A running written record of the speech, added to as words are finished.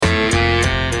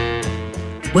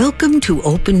Welcome to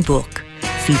Open Book,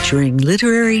 featuring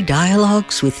literary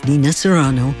dialogues with Nina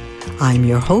Serrano. I'm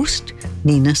your host,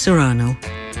 Nina Serrano.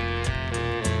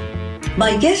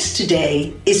 My guest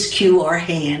today is Q.R.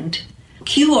 Hand.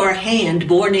 Q.R. Hand,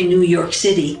 born in New York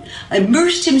City,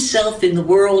 immersed himself in the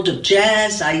world of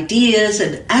jazz, ideas,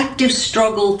 and active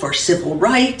struggle for civil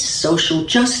rights, social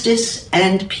justice,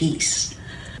 and peace.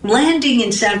 Landing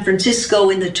in San Francisco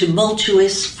in the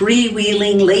tumultuous,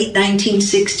 freewheeling late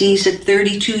 1960s at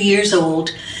 32 years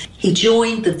old, he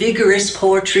joined the vigorous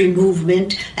poetry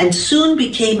movement and soon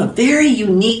became a very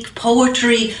unique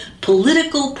poetry,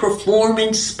 political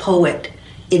performance poet,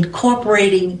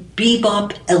 incorporating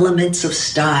bebop elements of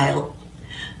style.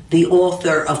 The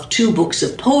author of 2 books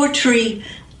of poetry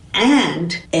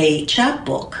and a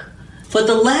chapbook. For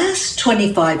the last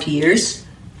 25 years,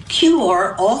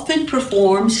 Q.R. often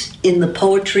performs in the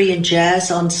poetry and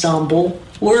jazz ensemble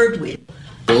Wordwind.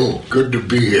 Oh, good to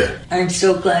be here. I'm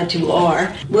so glad you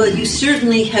are. Well, you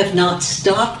certainly have not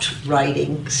stopped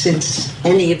writing since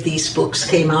any of these books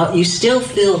came out. You still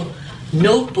fill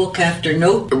notebook after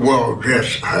notebook. Well,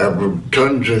 yes, I have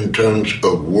tons and tons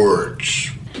of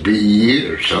words. Be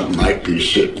years, something might be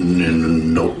sitting in a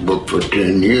notebook for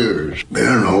 10 years. You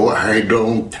know, I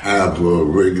don't have a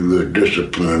regular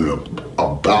discipline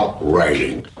about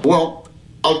writing. Well,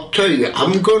 I'll tell you,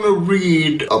 I'm going to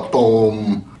read a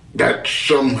poem that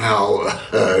somehow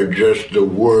just the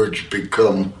words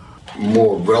become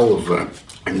more relevant.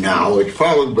 Now, it's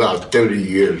probably about 30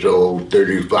 years old,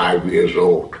 35 years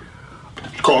old.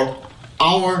 It's called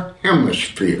Our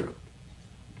Hemisphere.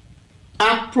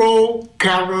 Afro,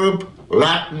 Carib,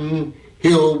 Latin,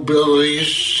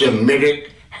 hillbillies,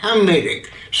 Semitic, Hamitic,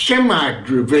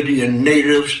 semi-Dravidian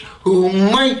natives who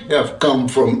might have come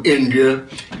from India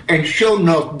and sure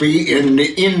enough be in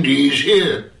the Indies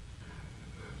here.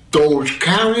 Those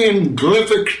carrying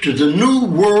glyphics to the new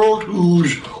world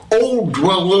whose old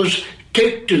dwellers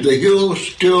take to the hills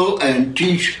still and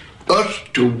teach us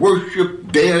to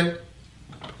worship there.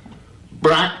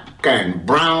 Black and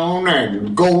brown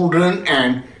and golden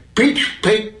and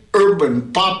peach-pink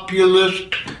urban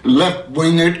populist,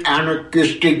 left-winged,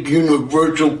 anarchistic,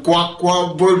 universal,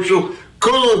 quack-versal,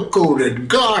 color-coded,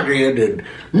 God-headed,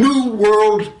 new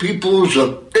world peoples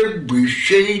of every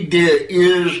shade there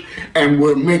is, and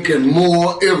we're making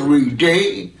more every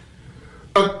day.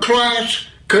 A class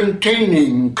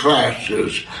containing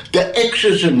classes, the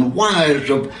X's and Y's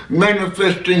of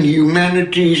manifesting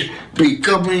humanities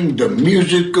becoming the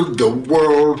music of the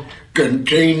world,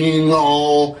 containing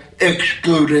all,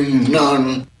 excluding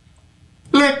none.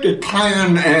 Let the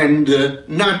Klan and the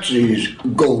Nazis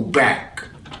go back.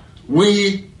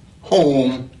 We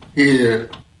home here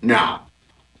now.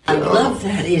 I love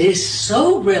that. It is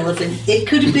so relevant. It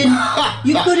could have been,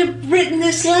 you could have written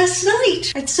this last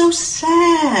night. It's so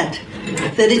sad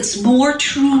that it's more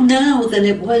true now than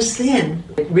it was then.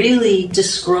 It really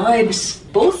describes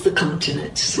both the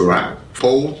continents. Right.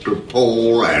 Pole to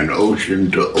pole and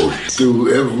ocean to ocean.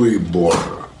 Through every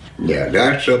border. Yeah,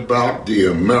 that's about the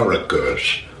Americas,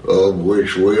 of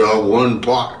which we are one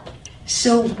part.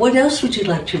 So what else would you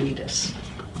like to read us?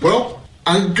 Well,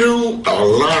 I do a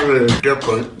lot of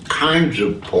different kinds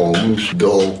of poems,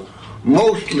 though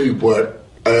mostly what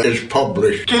is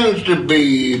published tends to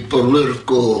be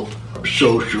political,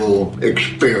 social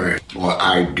experience or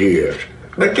ideas.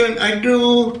 But then I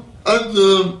do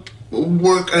other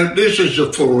work, and this is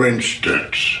a for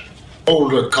instance.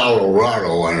 Boulder,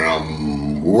 Colorado, and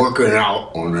I'm working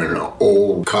out on an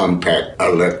old compact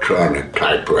electronic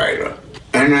typewriter.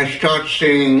 And I start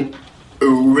seeing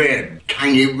red,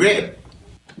 tiny red.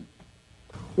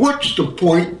 What's the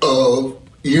point of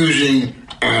using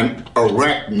an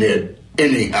arachnid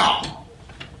anyhow?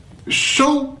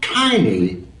 So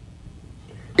tiny,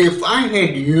 if I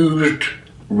had used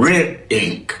red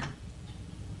ink,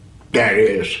 that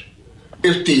is,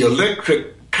 if the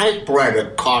electric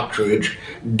typewriter cartridge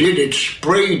did its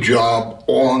spray job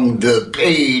on the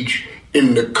page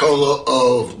in the color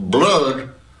of blood,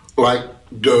 like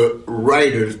the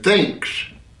writer thinks,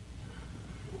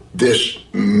 this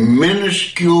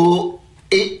minuscule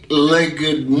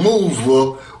 8-legged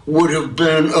mover would have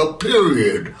been a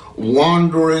period,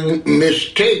 wandering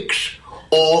mistakes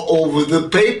all over the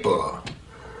paper.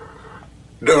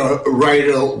 The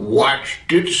writer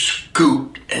watched it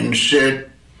scoot and said,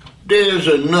 "There's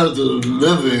another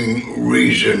living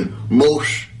reason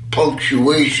most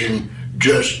punctuation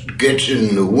just gets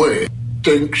in the way."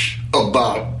 Thinks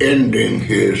about ending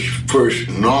his first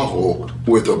novel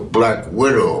with a black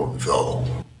widow, though.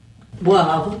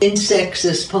 Wow, insects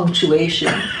as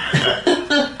punctuation.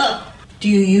 Do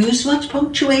you use much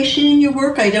punctuation in your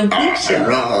work? I don't think so.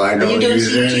 No, I don't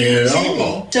use any at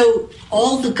all. So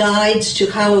all the guides to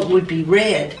how it would be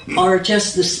read are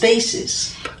just the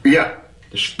spaces. Yeah,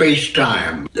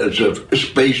 space-time. There's a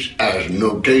space as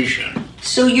notation.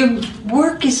 So your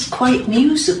work is quite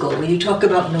musical when you talk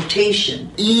about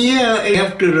notation. Yeah,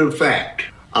 after the fact.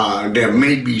 There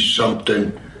may be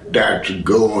something that's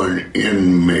going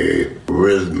in me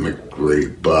rhythmically,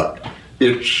 but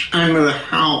it's kind of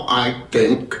how I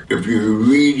think. If you're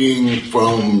reading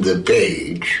from the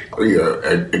page, or you're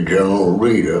a general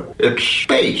reader, it's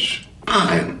space,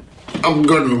 time. I'm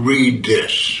going to read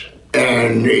this,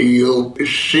 and you'll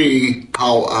see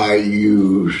how I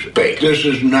use space. This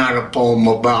is not a poem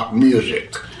about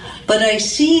music. But I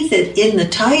see that in the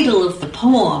title of the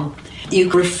poem, you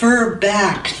refer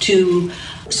back to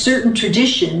certain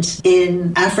traditions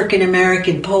in African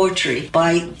American poetry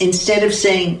by, instead of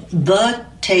saying the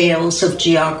tales of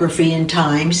geography and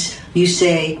times, you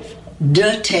say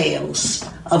the tales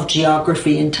of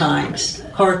geography and times,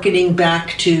 hearkening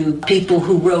back to people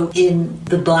who wrote in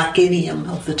the Black idiom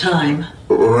of the time.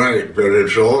 Right, but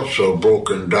it's also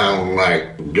broken down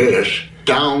like this.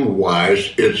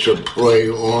 Sound-wise, it's a play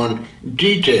on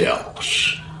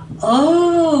details.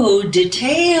 Oh,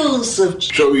 details of...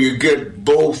 So you get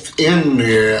both in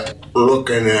there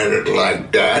looking at it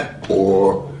like that,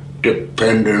 or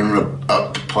depending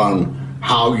upon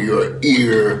how your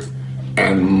ear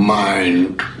and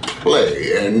mind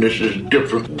play. And this is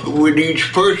different with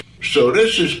each person. So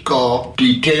this is called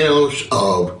Details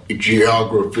of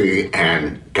Geography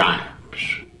and Times.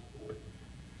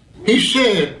 He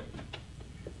said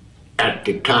at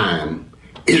the time,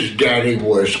 his daddy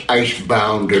was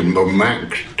icebound in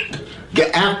Murmansk.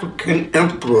 The African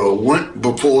emperor went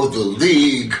before the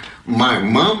league my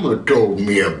mama told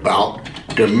me about,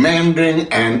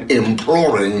 demanding and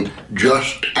imploring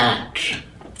just acts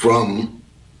from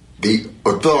the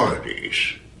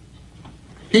authorities.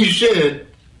 He said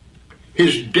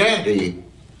his daddy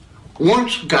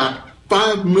once got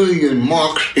 5 million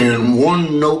marks in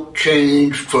one-note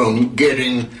change from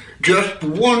getting just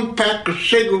one pack of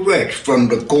cigarettes from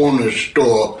the corner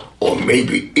store, or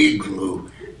maybe Igloo,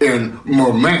 in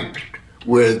Murmansk,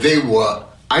 where they were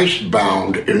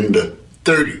icebound in the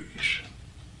 30s.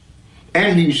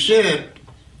 And he said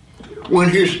when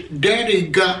his daddy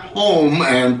got home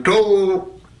and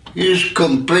told his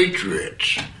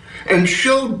compatriots and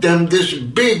showed them this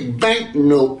big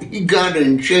banknote he got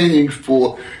in change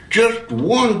for just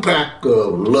one pack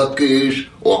of Luckies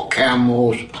or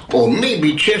Camels or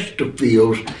maybe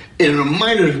Chesterfields, and it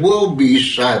might as well be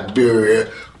Siberia,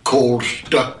 cold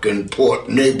stuck in Port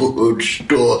neighborhood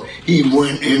store he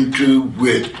went into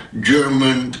with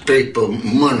German paper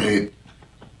money,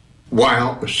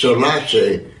 while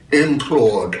Selassie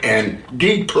implored and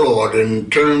deplored in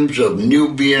terms of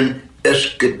Nubian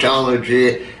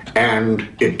eschatology and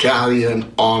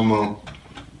Italian armor,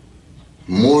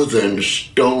 more than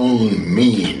stone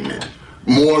mean,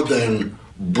 more than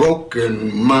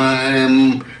broken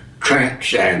mime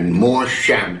trance and more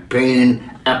champagne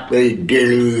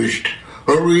deluged,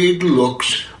 hurried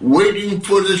looks waiting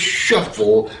for the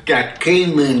shuffle that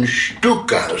came in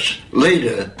Stukas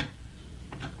later.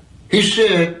 He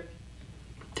said,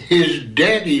 his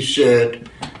daddy said,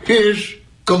 his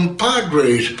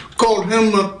compadres called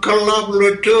him a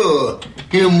collaborateur,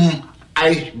 him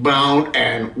icebound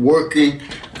and working,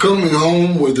 coming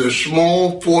home with a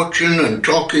small fortune and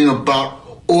talking about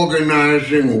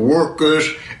organizing workers,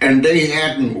 and they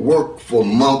hadn't worked for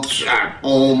months at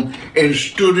home and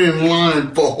stood in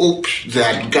line for hopes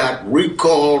that got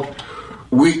recalled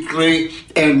weekly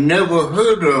and never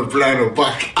heard of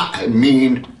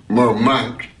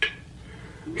Murmansk.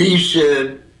 He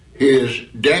said, his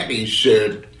daddy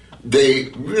said, they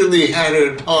really had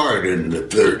it hard in the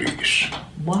 30s.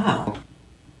 Wow.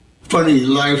 Funny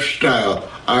lifestyle.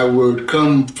 I would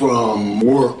come from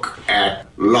work at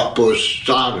La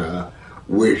Posada,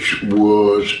 which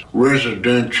was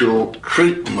residential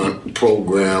treatment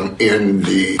program in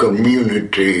the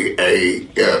community,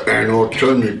 an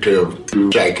alternative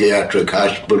to psychiatric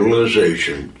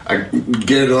hospitalization. I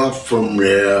get off from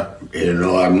there,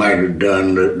 I might have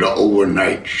done the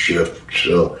overnight shift,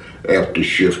 so after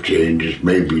shift changes,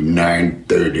 maybe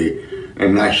 9:30,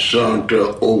 and I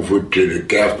saunter over to the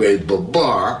Cafe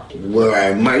Babar, where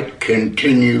I might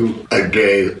continue a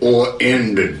day or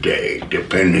end the day,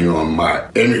 depending on my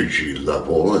energy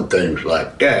level and things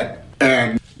like that.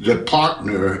 And the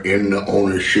partner in the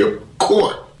ownership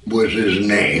court was his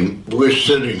name. We're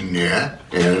sitting there,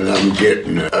 and I'm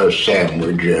getting a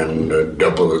sandwich and a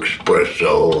double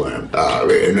espresso, and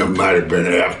it might have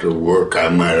been after work. I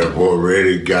might have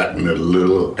already gotten a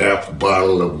little half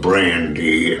bottle of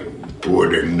brandy and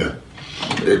poured in the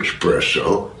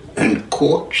espresso. And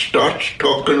Court starts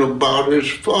talking about his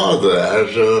father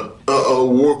as a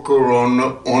worker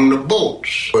on the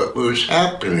boats. What was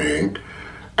happening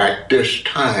at this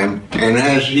time, and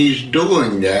as he's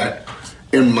doing that,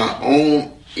 in my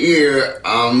own ear,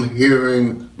 I'm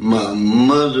hearing my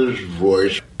mother's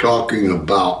voice talking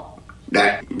about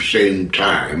that same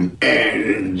time,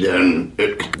 and then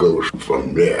it goes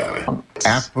from there.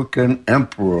 African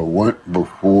emperor went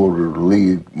before the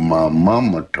League, my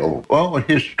mama told. Well,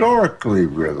 historically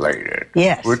related.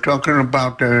 Yes. We're talking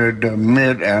about the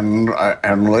mid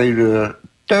and later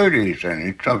 30s, and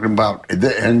he's talking about,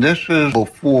 and this is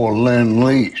before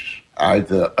Lend-Lease,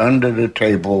 either under the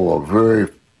table or very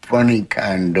funny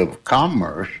kind of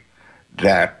commerce,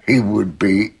 that he would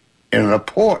be in a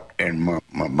port in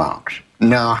Murmansk.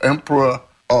 Now, Emperor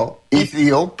of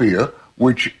Ethiopia,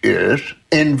 which is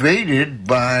invaded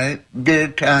by the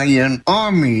Italian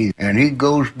army, and he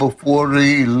goes before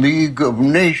the League of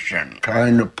Nations,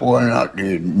 trying to point out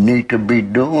you need to be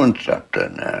doing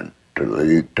something, and the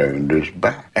League turned his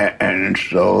back. And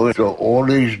so all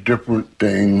these different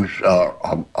things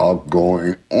are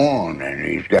going on,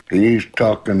 and he's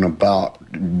talking about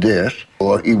this,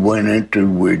 or he went into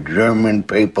with German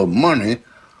paper money,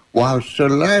 while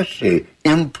Selassie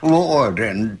implored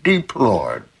and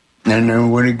deplored. And then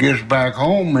when he gets back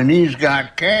home and he's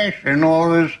got cash and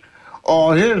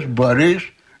all his buddies,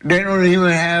 they don't even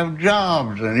have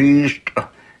jobs. And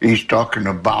he's talking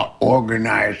about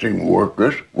organizing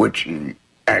workers, which he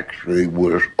actually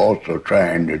was also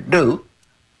trying to do.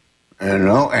 And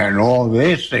all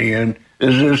they're seeing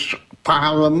is this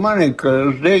pile of money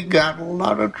because they got a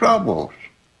lot of troubles.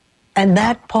 And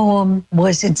that poem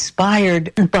was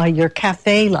inspired by your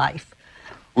cafe life.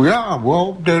 Yeah,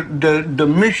 well, the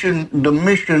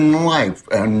mission life,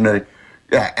 and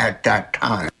at that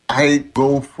time, I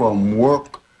go from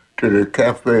work to the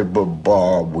Cafe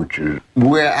Babar, which is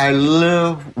where I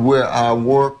live, where I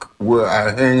work, where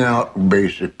I hang out,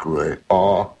 basically,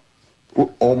 are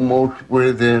almost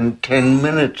within 10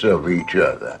 minutes of each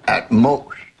other, at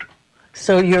most.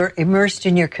 So you're immersed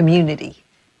in your community.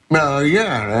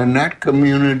 Yeah, and that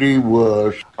community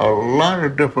was a lot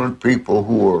of different people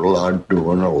who were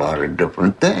doing a lot of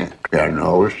different things.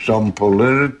 Some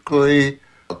politically,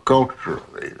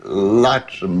 culturally.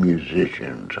 Lots of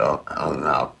musicians hung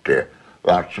out there.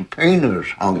 Lots of painters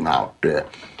hung out there.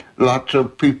 Lots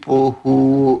of people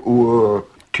who were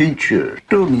teachers,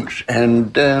 students,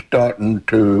 and then starting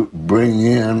to bring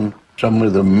in some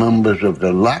of the members of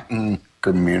the Latin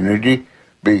community,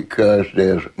 because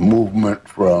there's movement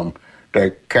from the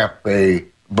Cafe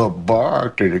Babar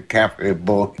to the Cafe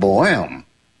Bohème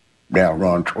down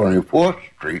on 24th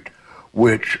Street,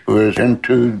 which was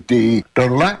into the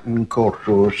Latin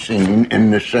cultural scene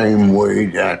in the same way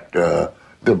that the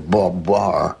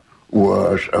Babar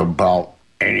was about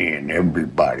any and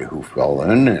everybody who fell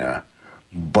in there.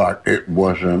 But it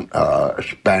wasn't a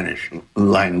Spanish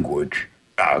language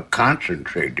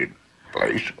concentrated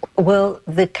place. Well,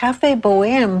 the Cafe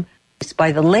Bohème,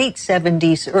 by the late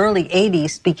 70s, early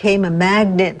 80s, became a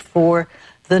magnet for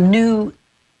the new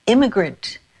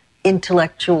immigrant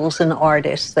intellectuals and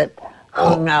artists that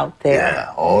hung out there.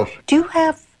 Yeah, awesome. Do you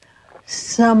have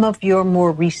some of your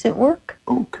more recent work?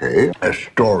 Okay, a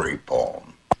story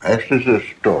poem. This is a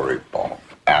story poem.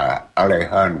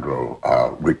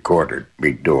 Alejandro recorded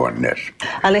me doing this.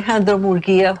 Alejandro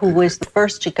Murguia, who was the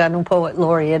first Chicano poet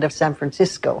laureate of San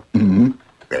Francisco. Mm-hmm.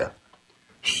 Yeah.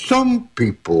 Some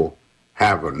people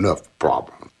have enough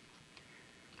problems.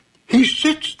 He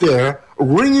sits there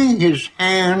wringing his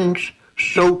hands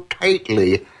so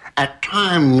tightly, at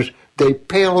times they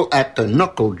pale at the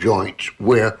knuckle joints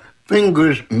where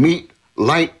fingers meet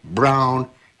light brown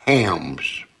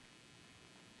hams.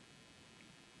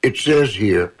 It says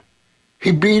here,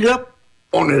 he beat up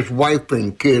on his wife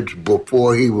and kids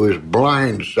before he was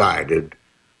blindsided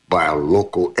by a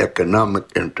local economic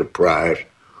enterprise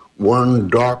one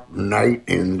dark night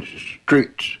in the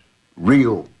streets,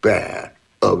 real bad,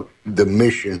 of the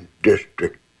Mission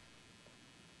District.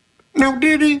 Now,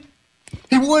 did he?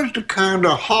 He was the kind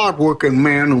of hard-working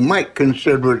man who might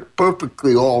consider it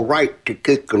perfectly all right to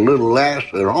kick a little ass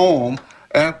at home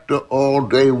after all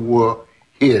they were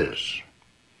his.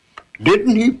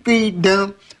 Didn't he feed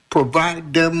them,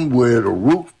 provide them with a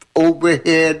roof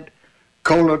overhead,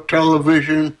 color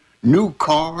television, new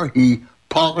car he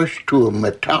polished to a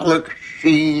metallic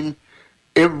sheen,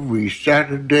 every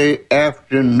Saturday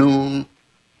afternoon,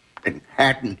 and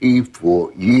hadn't he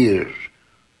for years,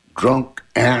 drunk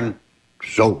and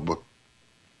sober.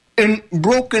 In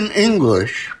broken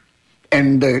English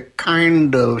and the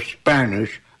kind of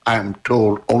Spanish I'm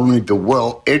told only the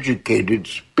well-educated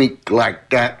speak like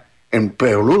that in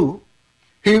Peru,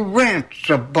 he rants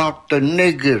about the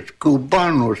negros,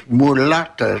 cubanos,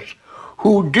 mulatas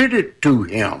who did it to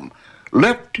him,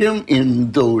 left him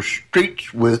in those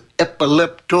streets with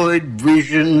epileptoid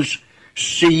visions,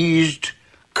 seized,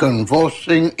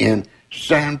 convulsing in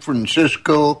San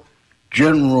Francisco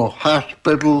General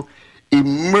Hospital,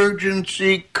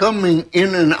 emergency, coming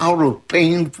in and out of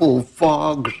painful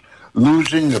fogs,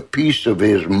 losing a piece of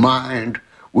his mind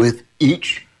with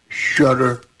each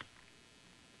shudder.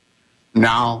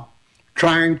 Now,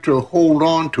 trying to hold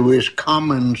on to his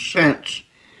common sense,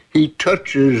 he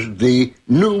touches the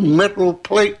new metal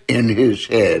plate in his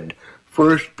head,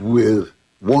 first with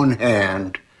one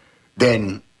hand,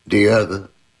 then the other.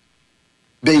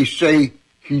 They say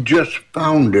he just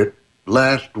found it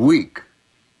last week.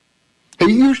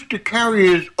 He used to carry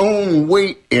his own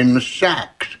weight in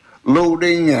sacks,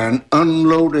 loading and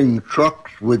unloading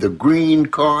trucks with a green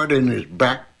card in his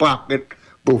back pocket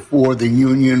before the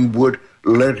union would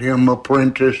let him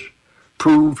apprentice,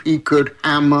 prove he could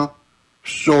hammer,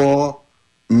 saw,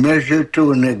 measure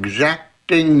to an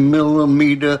exacting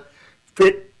millimeter,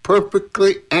 fit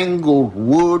perfectly angled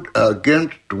wood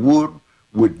against wood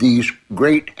with these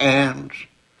great hands.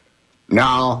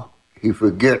 Now he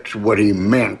forgets what he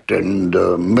meant in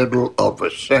the middle of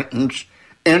a sentence,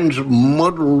 ends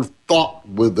muddled thought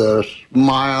with a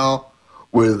smile,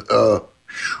 with a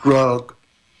shrug.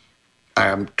 I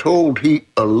am told he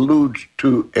alludes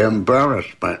to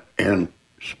embarrassment in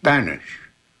Spanish,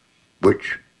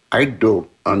 which I don't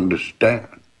understand.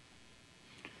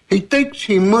 He thinks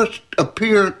he must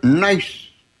appear nice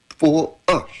for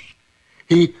us.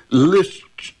 He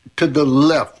lists to the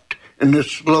left in a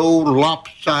slow,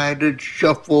 lopsided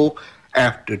shuffle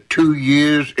after 2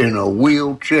 years in a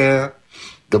wheelchair.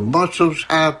 The muscles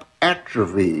have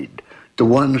atrophied, the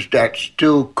ones that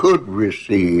still could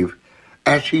receive,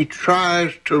 as he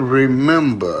tries to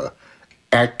remember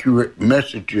accurate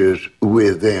messages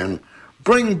within,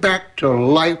 bring back to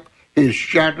life his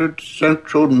shattered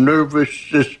central nervous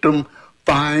system,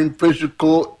 find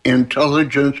physical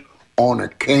intelligence on a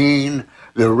cane.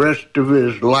 The rest of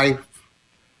his life,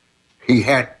 he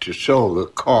had to sell the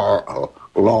car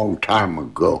a long time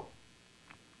ago.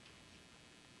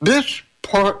 This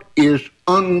part is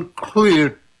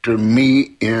unclear to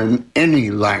me in any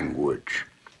language.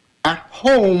 At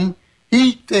home,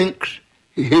 he thinks,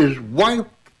 his wife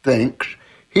thinks,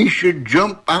 he should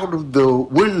jump out of the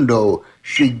window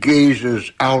she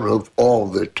gazes out of all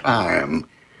the time.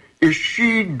 Is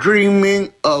she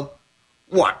dreaming of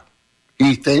what?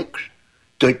 He thinks,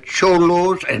 the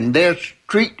cholos and their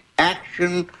street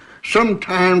action.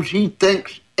 Sometimes he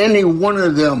thinks any one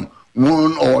of them,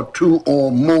 one or two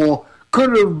or more,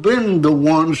 could have been the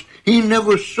ones he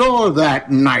never saw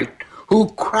that night, who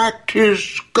cracked his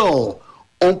skull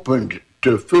opened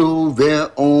to fill their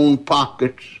own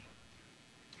pockets.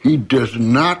 He does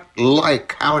not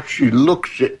like how she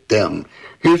looks at them.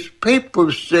 His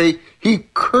papers say he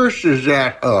curses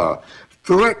at her,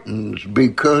 threatens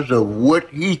because of what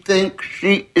he thinks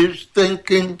she is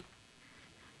thinking.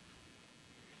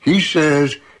 He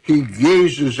says he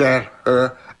gazes at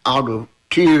her out of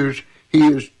tears he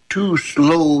is too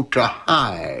slow to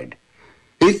hide.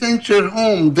 He thinks at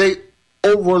home they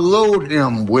overload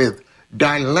him with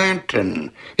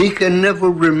Dilantin. He can never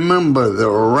remember the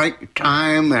right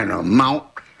time and amount,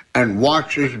 and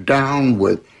washes down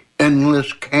with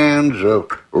endless cans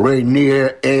of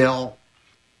Rainier ale.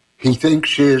 He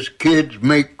thinks his kids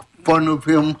make fun of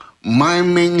him,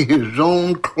 miming his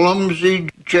own clumsy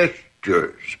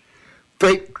gestures.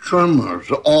 Fake tremors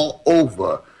all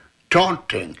over,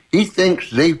 taunting. He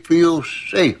thinks they feel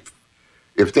safe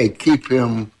if they keep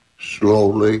him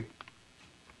slowly.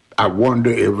 I wonder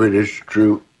if it is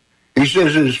true. He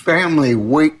says his family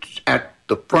waits at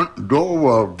the front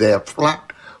door of their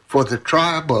flat for the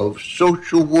tribe of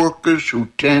social workers who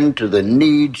tend to the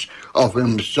needs of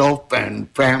himself and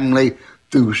family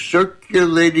through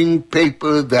circulating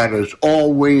paper that is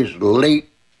always late.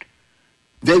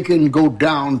 They can go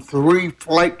down 3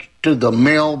 flights to the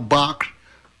mailbox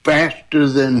faster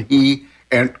than he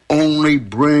and only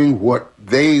bring what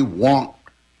they want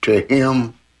to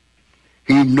him.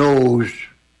 He knows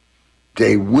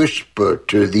they whisper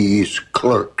to these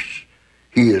clerks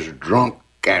he is drunk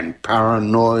and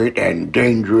paranoid and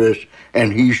dangerous,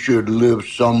 and he should live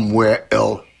somewhere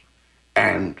else,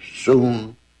 and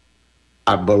soon.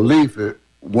 I believe it.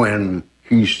 when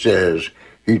he says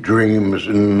he dreams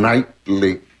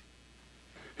nightly.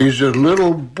 He's a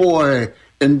little boy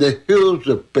in the hills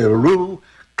of Peru,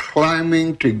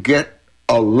 climbing to get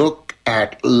a look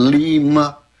at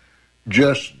Lima,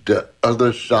 just the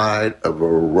other side of a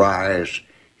rise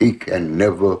he can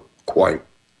never quite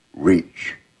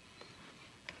reach.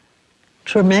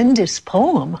 Tremendous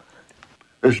poem.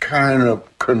 It's kind of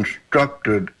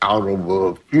constructed out of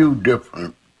a few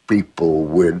different people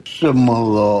with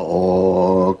similar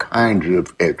or kinds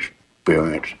of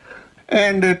experience.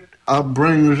 And it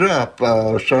brings up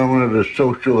some of the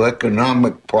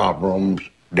socioeconomic problems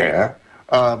there.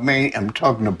 I'm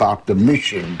talking about the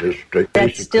Mission District.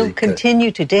 That still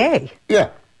continue today. Yeah.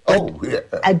 Oh, yeah.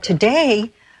 And today,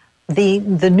 the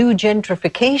new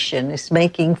gentrification is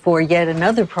making for yet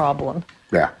another problem.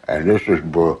 Yeah, and this is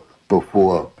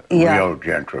before real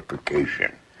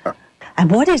gentrification. And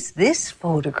what is this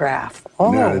photograph?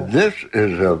 Oh. Now, this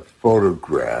is a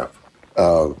photograph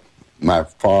of my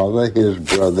father, his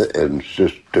brother and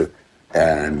sister,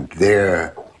 and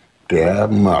their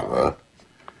mother.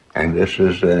 And this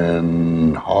is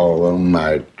in Harlem,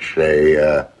 I'd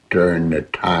say, during the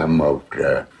time of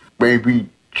maybe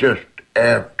just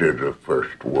after the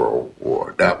First World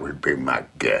War. That would be my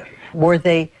guess. Were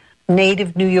they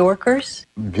native New Yorkers?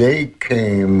 They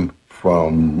came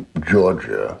from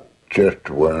Georgia just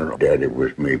when Daddy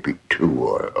was maybe 2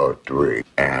 or 3.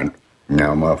 And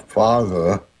now my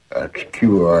father, that's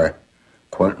Q.R.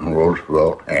 Quentin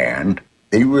Roosevelt, and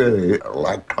he really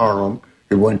liked Harlem.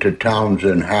 He went to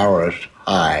Townsend Harris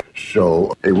High,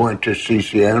 so he went to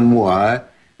CCNY.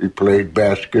 He played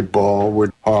basketball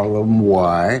with Harlem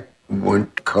Y.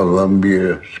 Went to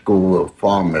Columbia School of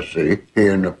Pharmacy. He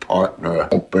and a partner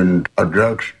opened a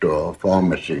drugstore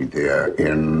pharmacy there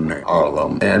in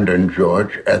Harlem. And in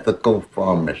George, Ethical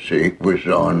Pharmacy was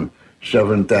on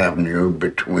 7th Avenue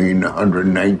between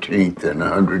 119th and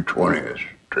 120th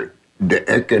Street. The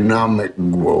economic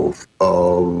growth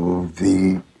of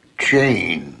the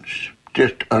chains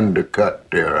just undercut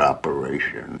their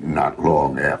operation not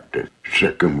long after the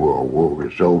Second World War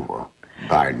was over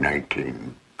by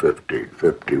 1950,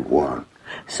 51.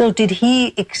 So did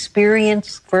he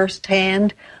experience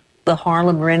firsthand the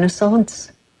Harlem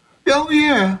Renaissance? Oh,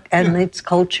 yeah. And its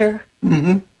culture?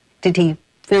 Mm-hmm. Did he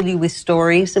fill you with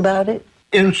stories about it?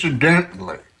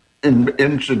 Incidentally.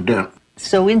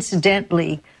 So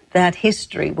incidentally, that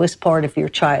history was part of your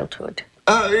childhood?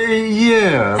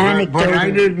 Yeah, but I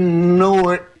didn't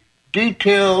know it.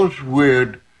 Details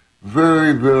with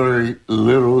very, very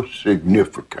little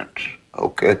significance,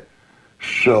 okay?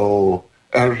 So,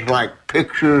 as like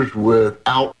pictures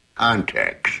without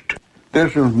context.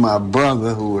 This is my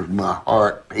brother, who was my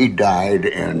heart. He died,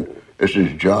 and this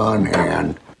is John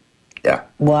Hand. Yeah.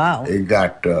 Wow. He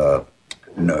got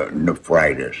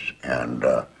nephritis and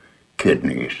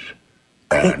kidneys.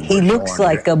 And he looks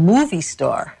like a movie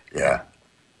star. Yeah.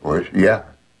 Yeah,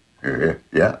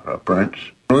 a prince.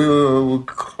 We were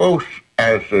close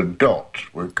as adults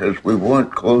because we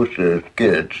weren't close as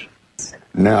kids.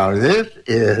 Now this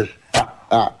is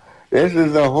a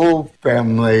whole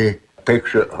family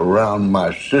picture around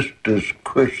my sister's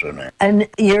christening. And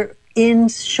you're in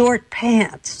short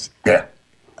pants. Yeah.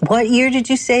 What year did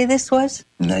you say this was?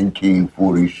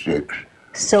 1946.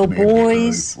 So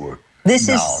boys,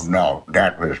 34. No,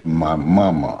 that was my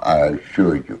mama, I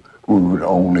assure you. We were the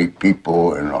only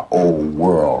people in the whole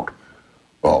world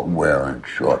wearing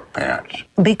short pants.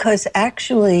 Because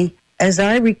actually, as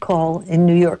I recall, in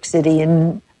New York City,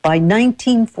 by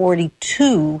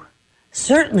 1942,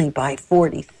 certainly by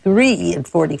 43 and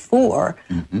 44,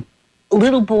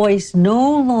 little boys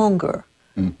no longer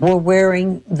were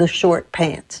wearing the short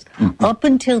pants. Up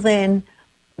until then,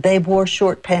 they wore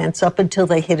short pants up until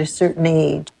they hit a certain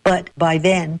age. But by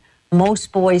then,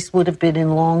 most boys would have been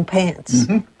in long pants.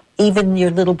 Even your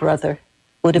little brother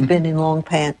would have been in long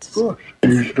pants. Of course.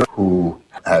 He's the who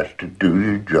has to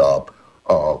do the job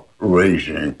of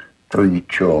raising 3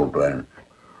 children.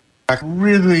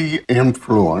 Really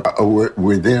influenced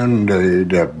within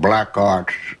the black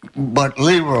arts. But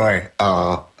Leroy,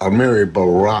 Amiri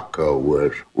Baraka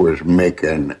was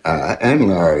making, and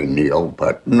Larry Neal,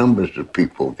 but numbers of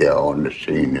people there on the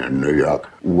scene in New York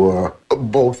were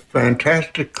both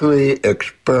fantastically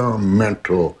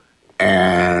experimental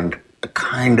and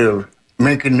kind of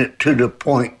making it to the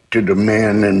point to the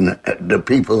man and the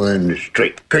people in the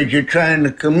street. Because you're trying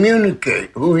to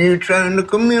communicate. Who are you trying to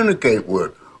communicate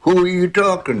with? Who are you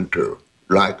talking to?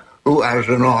 Like, who as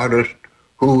an artist,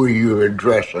 who are you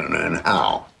addressing and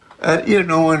how?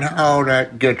 And how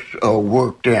that gets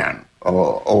worked in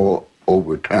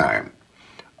over time.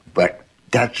 But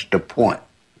that's the point.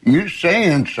 You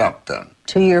saying something.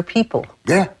 To your people.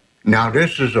 Yeah. Now,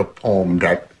 this is a poem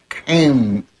that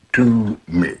came to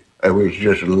me. It was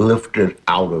just lifted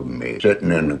out of me,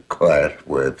 sitting in a class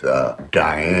with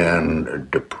Diane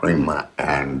DePrima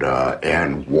and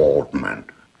Ann Waldman.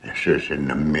 This is in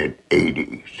the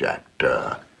mid-'80s at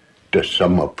the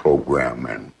summer program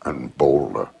in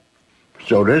Boulder.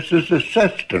 So this is a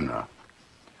sestina.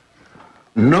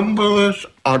 Numberless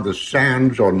are the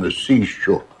sands on the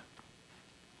seashore.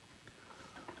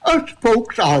 Us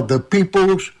folks are the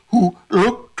peoples who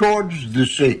look towards the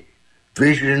sea.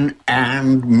 Vision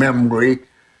and memory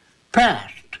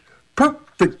past.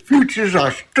 Perfect futures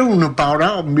are strewn about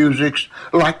our musics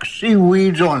like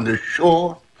seaweeds on the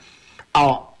shore.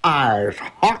 Our eyes,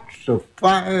 hearts of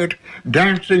fired,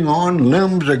 dancing on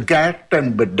limbs aghast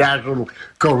and bedazzled,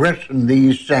 caressing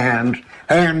these sands,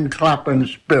 hand-clapping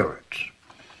spirits.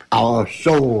 Our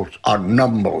souls are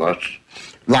numberless,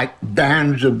 like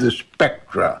bands of the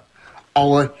spectra.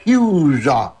 Our hues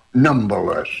are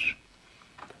numberless.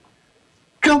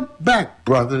 Jump back,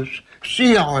 brothers,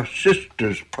 see our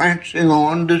sisters prancing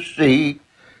on the sea,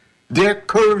 their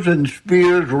curves and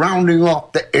spheres rounding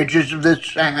off the edges of the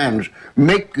sands,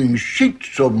 making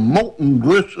sheets of molten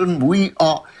glisten. We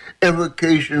are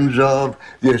evocations of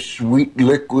the sweet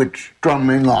liquid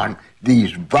strumming on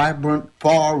these vibrant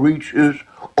far reaches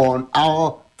on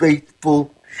our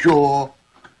faithful shore.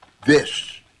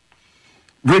 This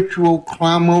ritual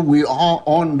clamor, we are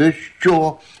on this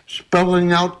shore,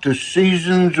 spelling out the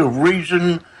seasons of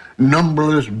reason.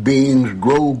 Numberless beings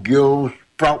grow gills,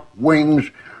 sprout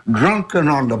wings, drunken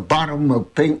on the bottom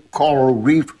of pink coral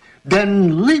reef,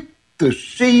 then leap the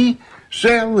sea,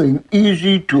 sailing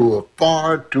easy to a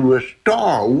far, to a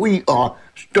star. We are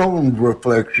stoned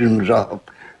reflections of,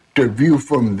 to view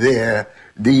from there,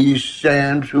 these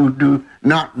sands who do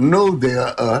not know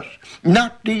they're us.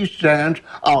 Not these sands,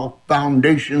 our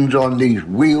foundations on these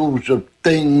wheels of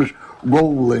things,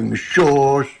 rolling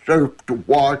shores, surf to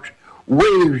watch,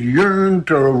 waves yearn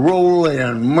to roll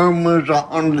and murmurs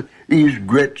on these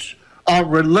grits are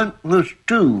relentless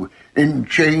too, in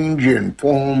change in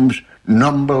forms,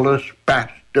 numberless,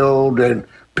 pasteled and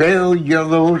pale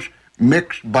yellows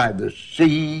mixed by the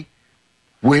sea,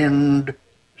 wind,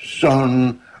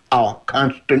 sun, our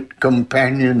constant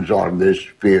companions on this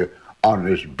sphere, on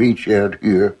this beachhead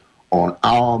here, on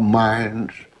our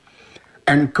minds.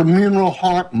 And communal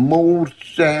heart molds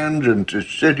sands into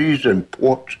cities and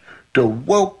ports to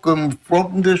welcome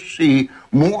from the sea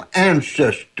more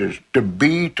ancestors to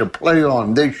be, to play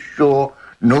on this shore,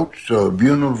 notes of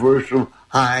universal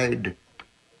hide,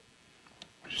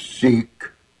 seek.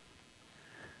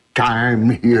 Time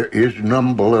here is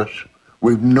numberless.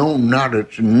 We've known not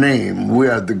its name. We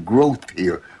are the growth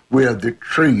here. We are the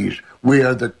trees. We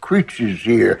are the creatures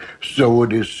here. So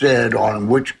it is said, on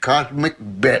which cosmic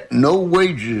bet no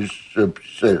wages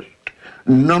subsist.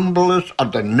 Numberless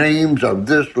are the names of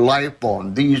this life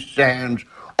on these sands,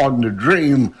 on the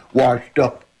dream washed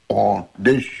up on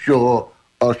this shore.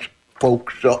 Us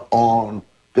folks are on,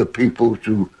 the peoples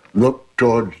who look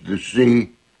towards the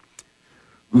sea.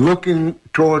 Looking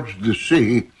towards the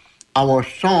sea, our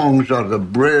songs are the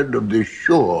bread of the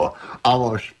shore,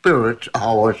 our spirits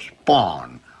our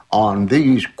spawn. On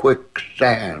these quick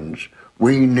sands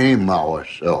we name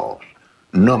ourselves,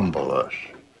 numberless.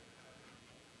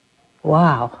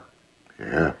 Wow.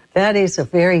 Yeah. That is a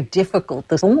very difficult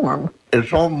form.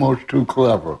 It's almost too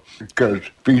clever because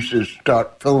pieces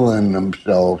start filling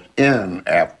themselves in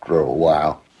after a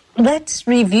while. Let's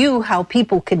review how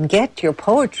people can get your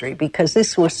poetry, because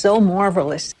this was so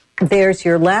marvelous. There's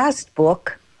your last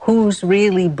book, Who's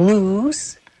Really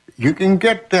Blues? You can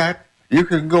get that. You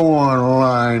can go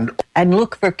online. And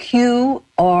look for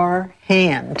Q.R.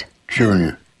 Hand.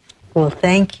 Junior. Well,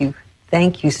 thank you.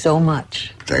 Thank you so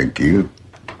much. Thank you.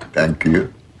 Thank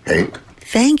you. Hey.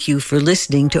 Thank you for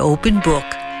listening to Open Book,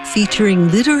 featuring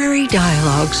literary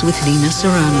dialogues with Nina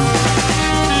Serrano.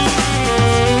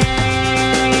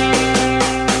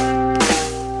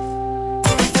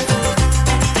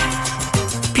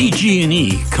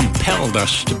 PG&E compelled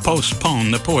us to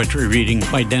postpone the poetry reading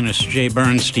by Dennis J.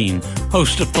 Bernstein,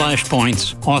 host of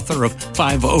Flashpoints, author of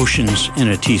 5 Oceans in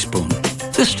a Teaspoon.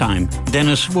 This time,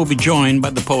 Dennis will be joined by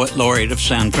the poet laureate of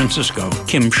San Francisco,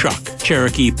 Kim Shuck,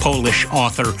 Cherokee-Polish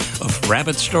author of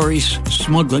Rabbit Stories,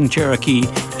 Smuggling Cherokee,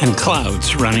 and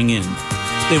Clouds Running In.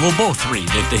 They will both read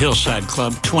at the Hillside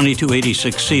Club,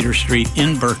 2286 Cedar Street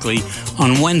in Berkeley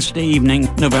on Wednesday evening,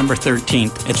 November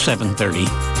 13th at 7:30.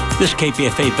 This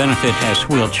KPFA benefit has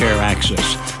wheelchair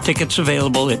access. Tickets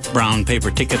available at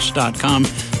brownpapertickets.com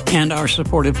and our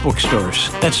supportive bookstores.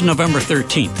 That's November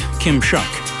 13th. Kim Shuck,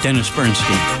 Dennis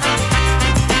Bernstein.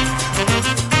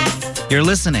 You're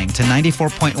listening to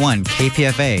 94.1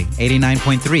 KPFA,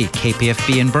 89.3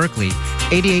 KPFB in Berkeley,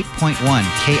 88.1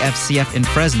 KFCF in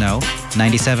Fresno,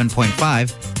 97.5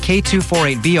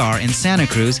 K248BR in Santa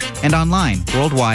Cruz, and online worldwide